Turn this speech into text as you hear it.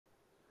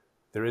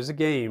There is a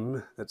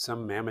game that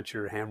some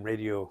amateur ham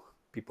radio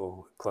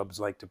clubs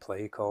like to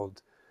play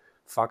called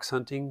fox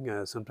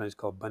hunting, sometimes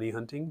called bunny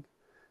hunting.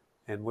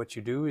 And what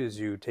you do is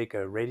you take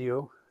a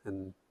radio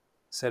and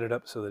set it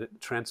up so that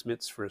it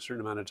transmits for a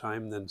certain amount of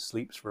time, then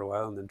sleeps for a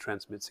while, and then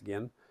transmits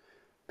again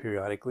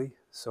periodically.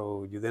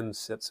 So you then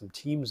set some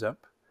teams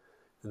up,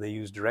 and they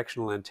use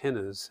directional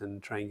antennas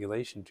and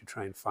triangulation to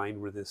try and find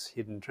where this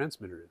hidden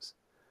transmitter is.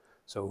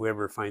 So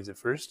whoever finds it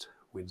first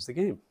wins the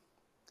game.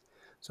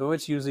 So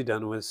it's usually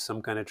done with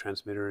some kind of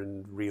transmitter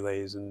and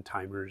relays and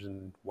timers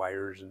and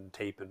wires and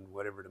tape and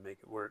whatever to make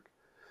it work.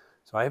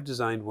 So I have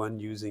designed one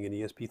using an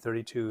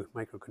ESP32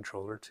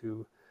 microcontroller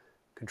to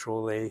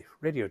control a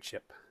radio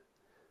chip.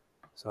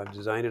 So I've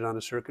designed it on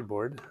a circuit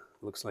board.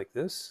 It looks like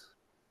this.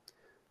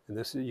 And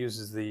this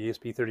uses the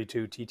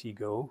ESP32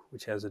 TTGO,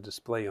 which has a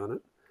display on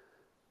it.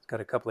 It's got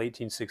a couple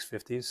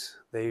 18650s.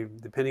 They,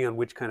 depending on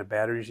which kind of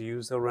batteries you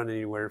use, they'll run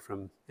anywhere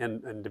from,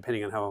 and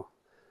depending on how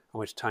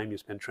much time you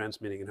spend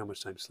transmitting and how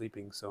much time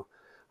sleeping. So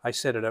I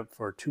set it up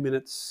for 2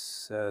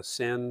 minutes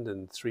send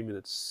and 3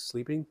 minutes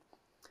sleeping.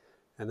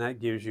 And that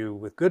gives you,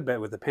 with the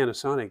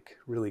Panasonic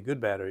really good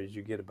batteries,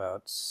 you get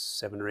about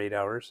 7 or 8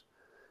 hours.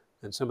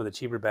 And some of the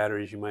cheaper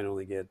batteries, you might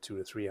only get 2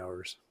 to 3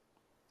 hours.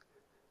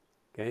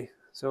 Okay,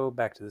 so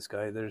back to this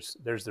guy. There's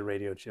the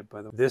radio chip,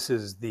 by the way. This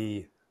is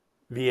the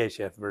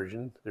VHF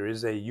version. There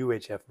is a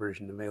UHF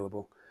version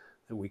available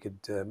that we could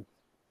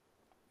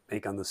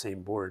make on the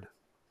same board.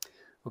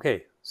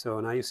 Okay, so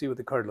now you see what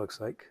the card looks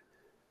like.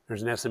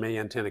 There's an SMA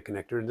antenna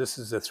connector, and this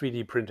is a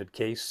 3D printed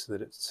case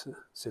that it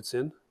sits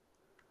in.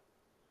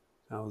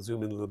 I'll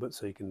zoom in a little bit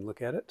so you can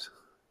look at it.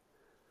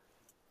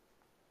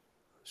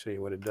 I'll show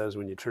you what it does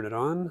when you turn it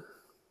on.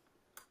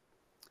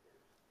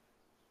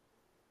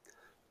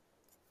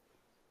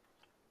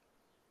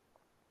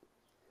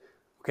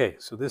 Okay,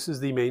 so this is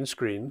the main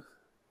screen.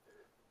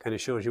 Kind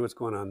of shows you what's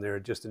going on there.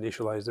 It just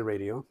initialized the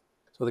radio.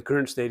 So the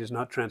current state is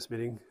not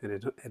transmitting, and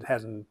it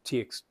hasn't,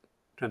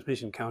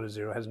 transmission count is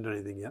 0, hasn't done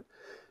anything yet.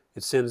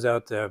 It sends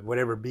out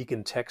whatever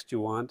beacon text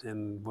you want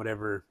and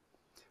whatever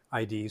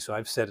ID. So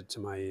I've set it to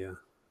my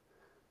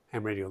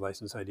ham radio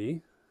license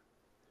ID.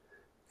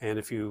 And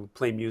if you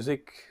play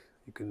music,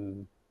 you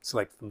can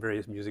select from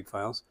various music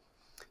files.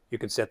 You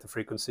can set the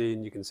frequency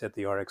and you can set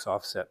the RX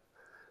offset.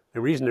 The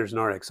reason there's an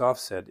RX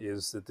offset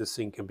is that this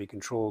thing can be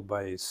controlled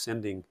by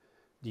sending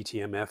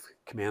DTMF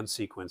command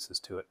sequences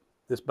to it.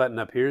 This button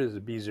up here is a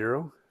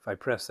B0. If I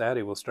press that,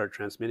 it will start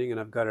transmitting, and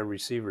I've got a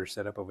receiver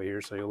set up over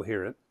here so you'll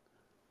hear it.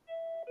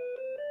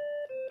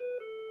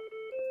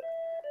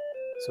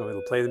 So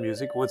it'll play the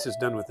music. Once it's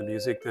done with the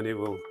music, then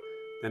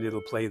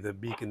it'll play the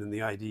beacon and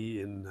the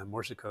ID in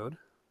Morse code.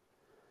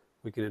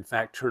 We can in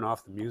fact turn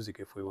off the music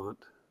if we want.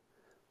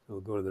 We'll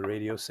go to the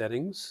radio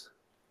settings.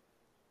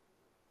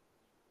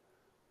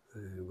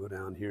 And we'll go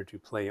down here to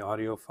play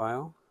audio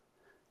file.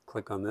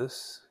 Click on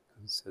this.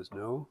 It says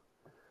no.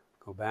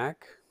 Go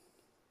back.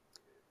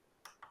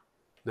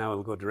 Now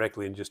it'll go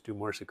directly and just do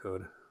Morse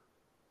code.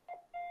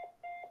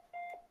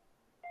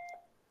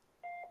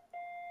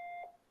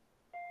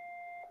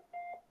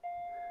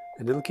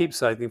 And it'll keep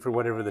cycling for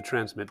whatever the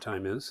transmit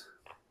time is.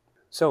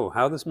 So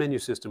how this menu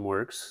system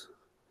works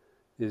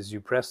is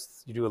you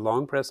do a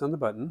long press on the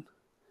button.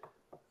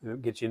 It'll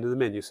get you into the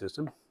menu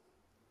system.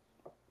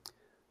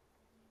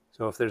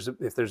 So if there's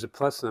a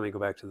plus, let me go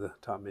back to the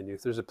top menu.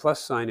 If there's a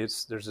plus sign,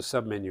 there's a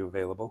sub menu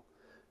available.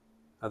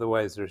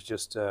 Otherwise, there's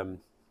just the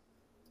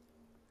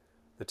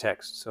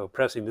text. So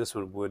pressing this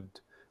one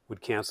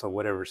would cancel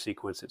whatever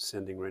sequence it's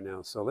sending right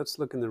now. So let's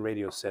look in the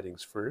radio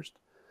settings first.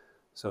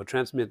 So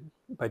transmit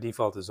by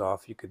default is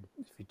off. If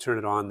you turn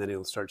it on, then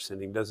it'll start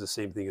sending. It does the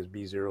same thing as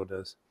B0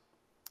 does.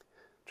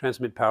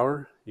 Transmit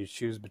power, you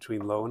choose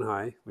between low and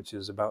high, which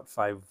is about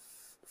 5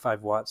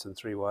 watts and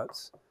 3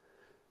 watts.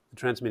 The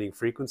transmitting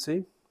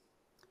frequency,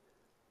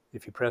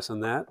 if you press on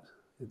that,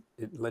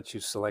 it lets you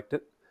select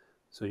it.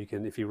 So you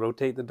can, if you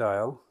rotate the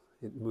dial,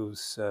 it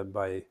moves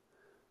by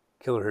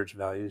kilohertz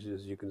values,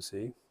 as you can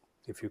see.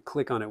 If you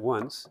click on it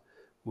once,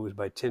 it moves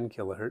by 10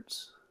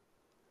 kilohertz.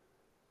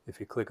 If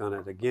you click on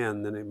it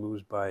again, then it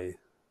moves by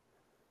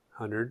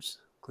hundreds.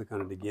 Click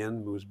on it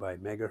again, moves by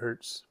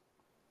megahertz.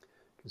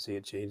 You can see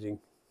it changing.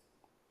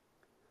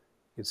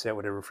 You can set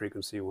whatever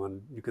frequency you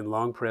want. You can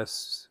long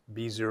press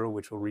B0,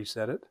 which will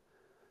reset it.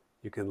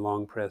 You can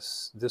long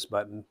press this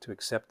button to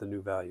accept the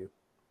new value.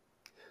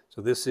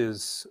 So this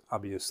is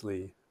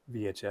obviously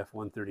VHF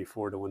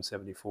 134 to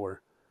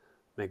 174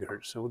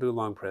 megahertz. So we'll do a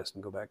long press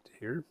and go back to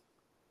here.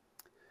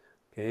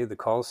 Okay, the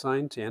call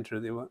sign to enter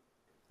the,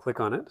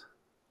 click on it.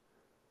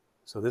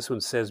 So this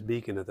one says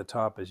beacon at the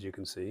top, as you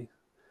can see.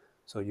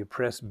 So you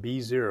press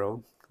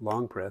B0,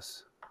 long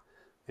press,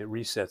 it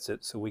resets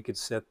it. So we could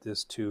set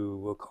this to,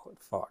 we'll call it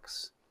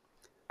Fox.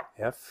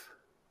 F,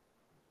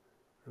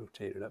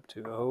 rotate it up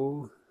to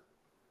O,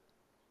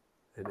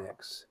 and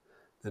X.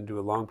 Then do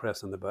a long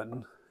press on the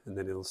button, and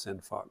then it'll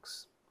send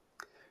Fox.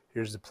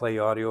 Here's the play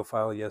audio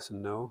file, yes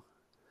and no.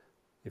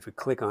 If we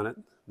click on it,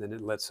 then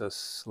it lets us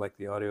select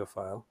the audio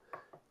file.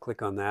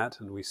 Click on that,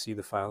 and we see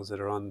the files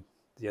that are on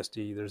the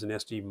SD. There's an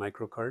SD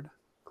micro card.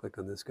 Click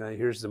on this guy.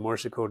 Here's the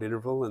Morse code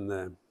interval,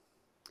 and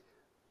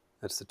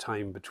that's the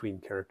time between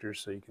characters,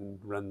 so you can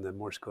run the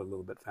Morse code a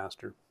little bit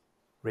faster.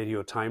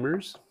 Radio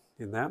timers.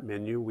 In that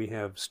menu, we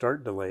have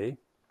start delay.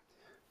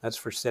 That's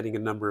for setting a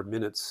number of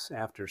minutes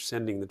after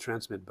sending the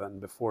transmit button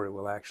before it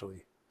will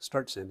actually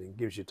start sending. It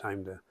gives you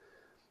time to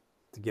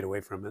get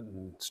away from it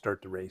and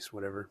start the race,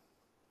 whatever,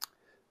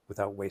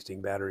 without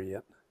wasting battery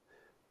yet.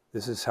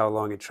 This is how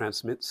long it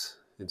transmits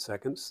in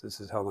seconds.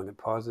 This is how long it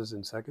pauses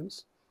in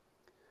seconds.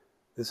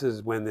 This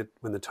is when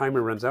the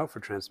timer runs out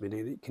for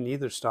transmitting. It can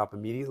either stop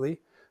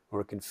immediately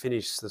or it can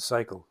finish the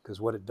cycle,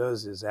 because what it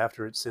does is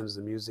after it sends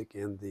the music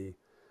and the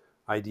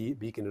ID,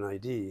 beacon and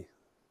ID,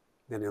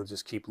 then it'll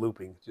just keep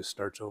looping, it just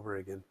starts over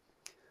again.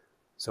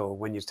 So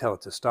when you tell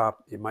it to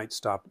stop, it might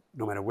stop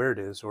no matter where it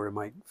is, or it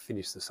might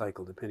finish the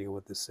cycle depending on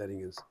what this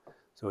setting is.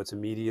 So it's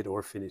immediate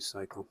or finish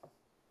cycle.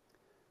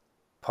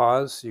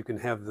 Pause, you can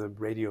have the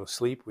radio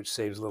sleep, which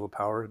saves a little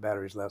power,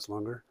 batteries last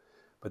longer,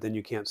 but then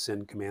you can't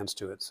send commands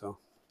to it, so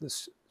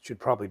this should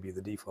probably be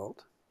the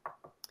default.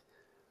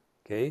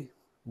 Okay,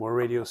 more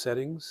radio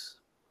settings.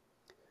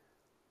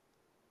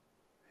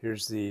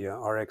 Here's the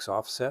RX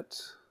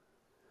offset.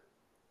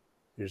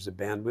 Here's the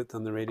bandwidth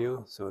on the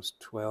radio, so it's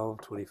 12,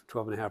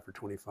 12.5 or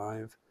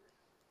 25.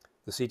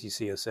 The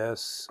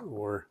CTCSS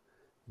or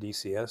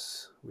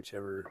DCS,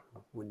 whichever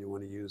one you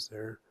want to use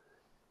there.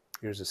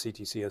 Here's the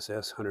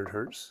CTCSS, 100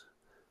 Hertz.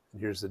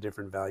 And here's the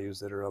different values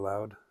that are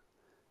allowed.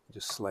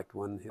 Just select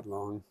one, hit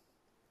long.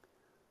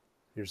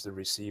 Here's the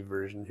receive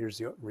version. Here's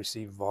the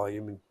receive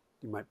volume, and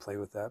you might play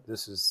with that.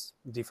 This is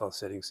default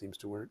setting, seems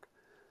to work.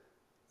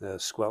 The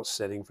squelch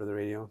setting for the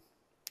radio.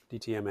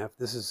 DTMF,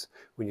 this is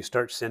when you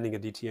start sending a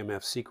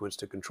DTMF sequence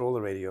to control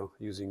the radio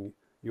using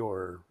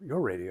your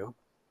radio.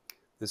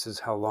 This is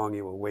how long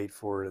it will wait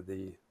for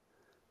the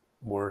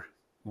more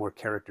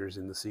characters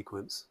in the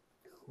sequence.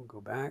 We'll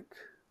go back.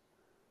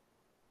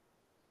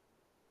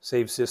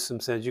 Save system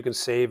settings. You can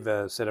save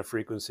a set of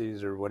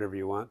frequencies or whatever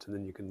you want, and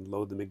then you can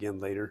load them again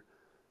later.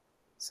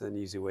 It's an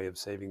easy way of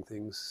saving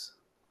things.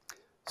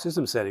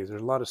 System settings,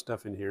 there's a lot of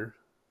stuff in here.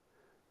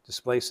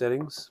 Display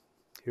settings.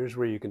 Here's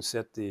where you can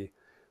set the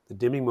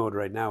dimming mode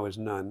right now is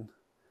none,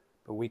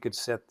 but we could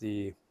set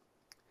the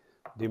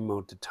dim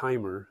mode to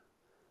timer,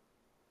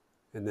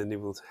 and then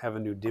it will have a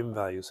new dim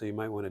value, so you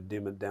might want to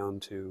dim it down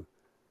to,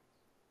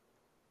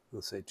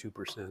 let's say,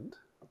 2%.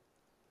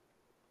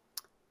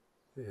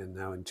 And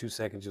now in 2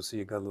 seconds you'll see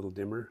it got a little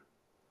dimmer.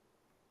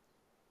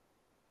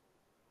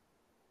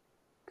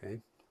 Okay,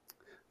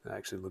 that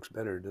actually looks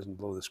better. It doesn't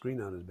blow the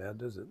screen out as bad,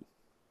 does it?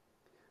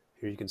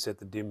 Here you can set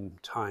the dim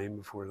time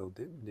before it'll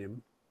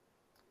dim.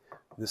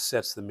 This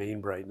sets the main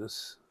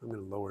brightness. I'm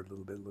going to lower it a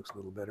little bit, it looks a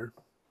little better.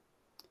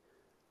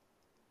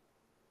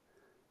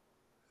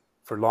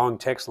 For long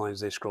text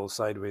lines, they scroll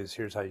sideways.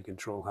 Here's how you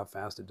control how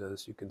fast it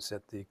does. You can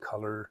set the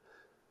color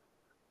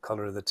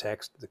of the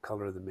text, the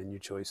color of the menu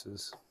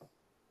choices.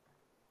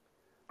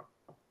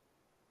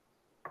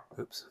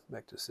 Oops,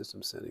 back to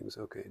system settings.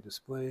 Okay,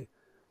 display.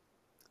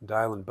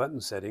 Dial and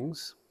button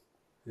settings.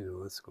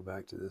 Let's go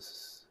back to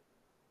this.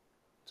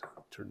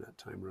 Turn that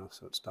timer off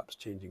so it stops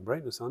changing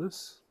brightness on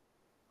us.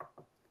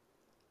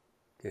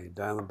 Okay,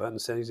 dial and button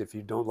settings. If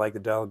you don't like the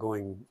dial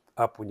going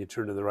up when you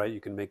turn to the right, you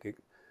can make it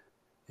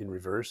in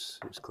reverse.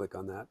 Just click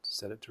on that to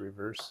set it to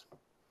reverse.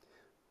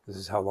 This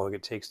is how long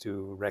it takes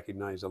to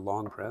recognize a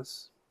long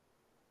press.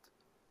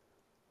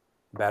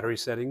 Battery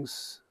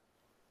settings.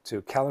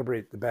 To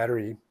calibrate the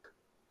battery,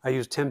 I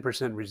use 10%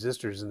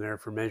 resistors in there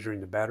for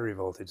measuring the battery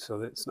voltage, so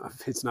that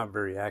it's not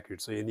very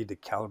accurate, so you need to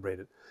calibrate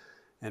it.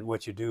 And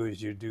what you do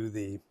is you do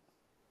the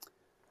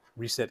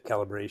reset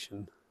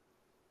calibration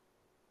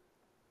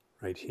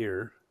right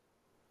here.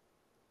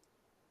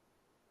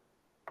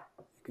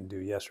 You can do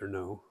yes or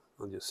no.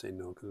 I'll just say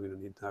no because we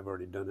don't need to, I've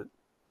already done it.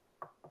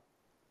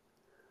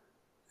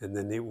 And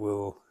then it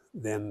will,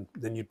 then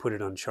you put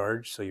it on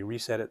charge. So you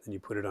reset it, then you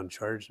put it on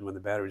charge, and when the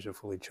batteries are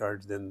fully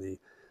charged, then the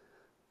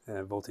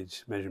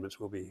voltage measurements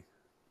will be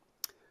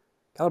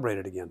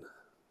calibrated again.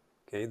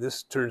 Okay,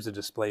 this turns the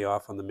display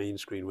off on the main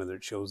screen whether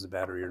it shows the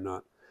battery or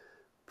not.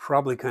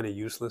 Probably kind of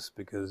useless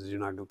because you're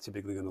not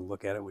typically going to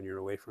look at it when you're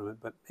away from it,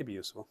 but maybe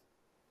useful.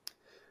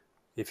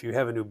 If you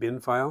have a new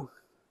bin file,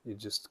 you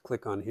just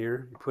click on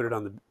here, you put it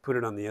on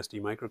the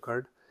SD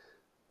microcard,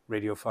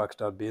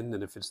 radiofox.bin,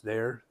 and if it's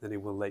there, then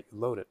it will let you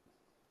load it.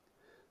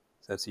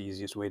 So that's the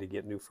easiest way to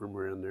get new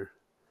firmware in there.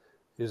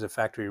 Here's a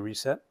factory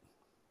reset.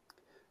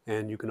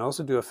 And you can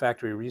also do a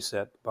factory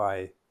reset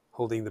by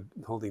holding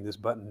this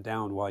button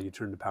down while you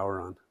turn the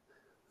power on,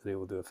 and it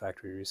will do a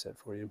factory reset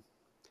for you.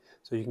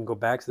 So you can go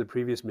back to the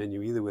previous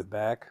menu either with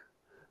back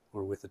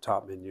or with the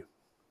top menu.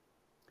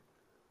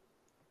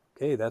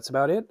 Okay, that's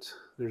about it.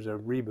 There's a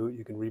reboot.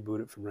 You can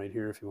reboot it from right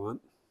here if you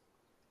want.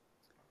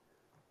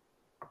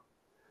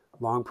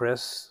 Long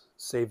press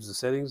saves the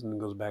settings and then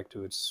goes back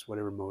to its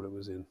whatever mode it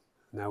was in.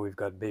 Now we've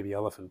got Baby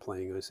Elephant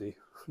playing, I see.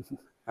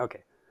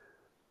 Okay.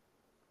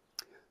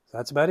 So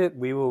that's about it.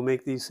 We will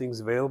make these things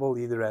available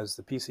either as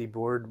the PC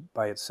board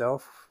by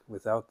itself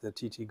without the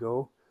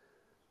TTGO,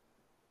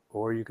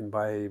 or you can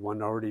buy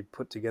one already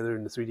put together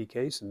in the 3D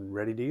case and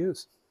ready to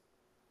use.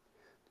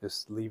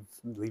 Just leave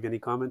any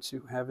comments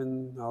you have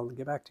and I'll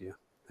get back to you.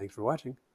 Thanks for watching.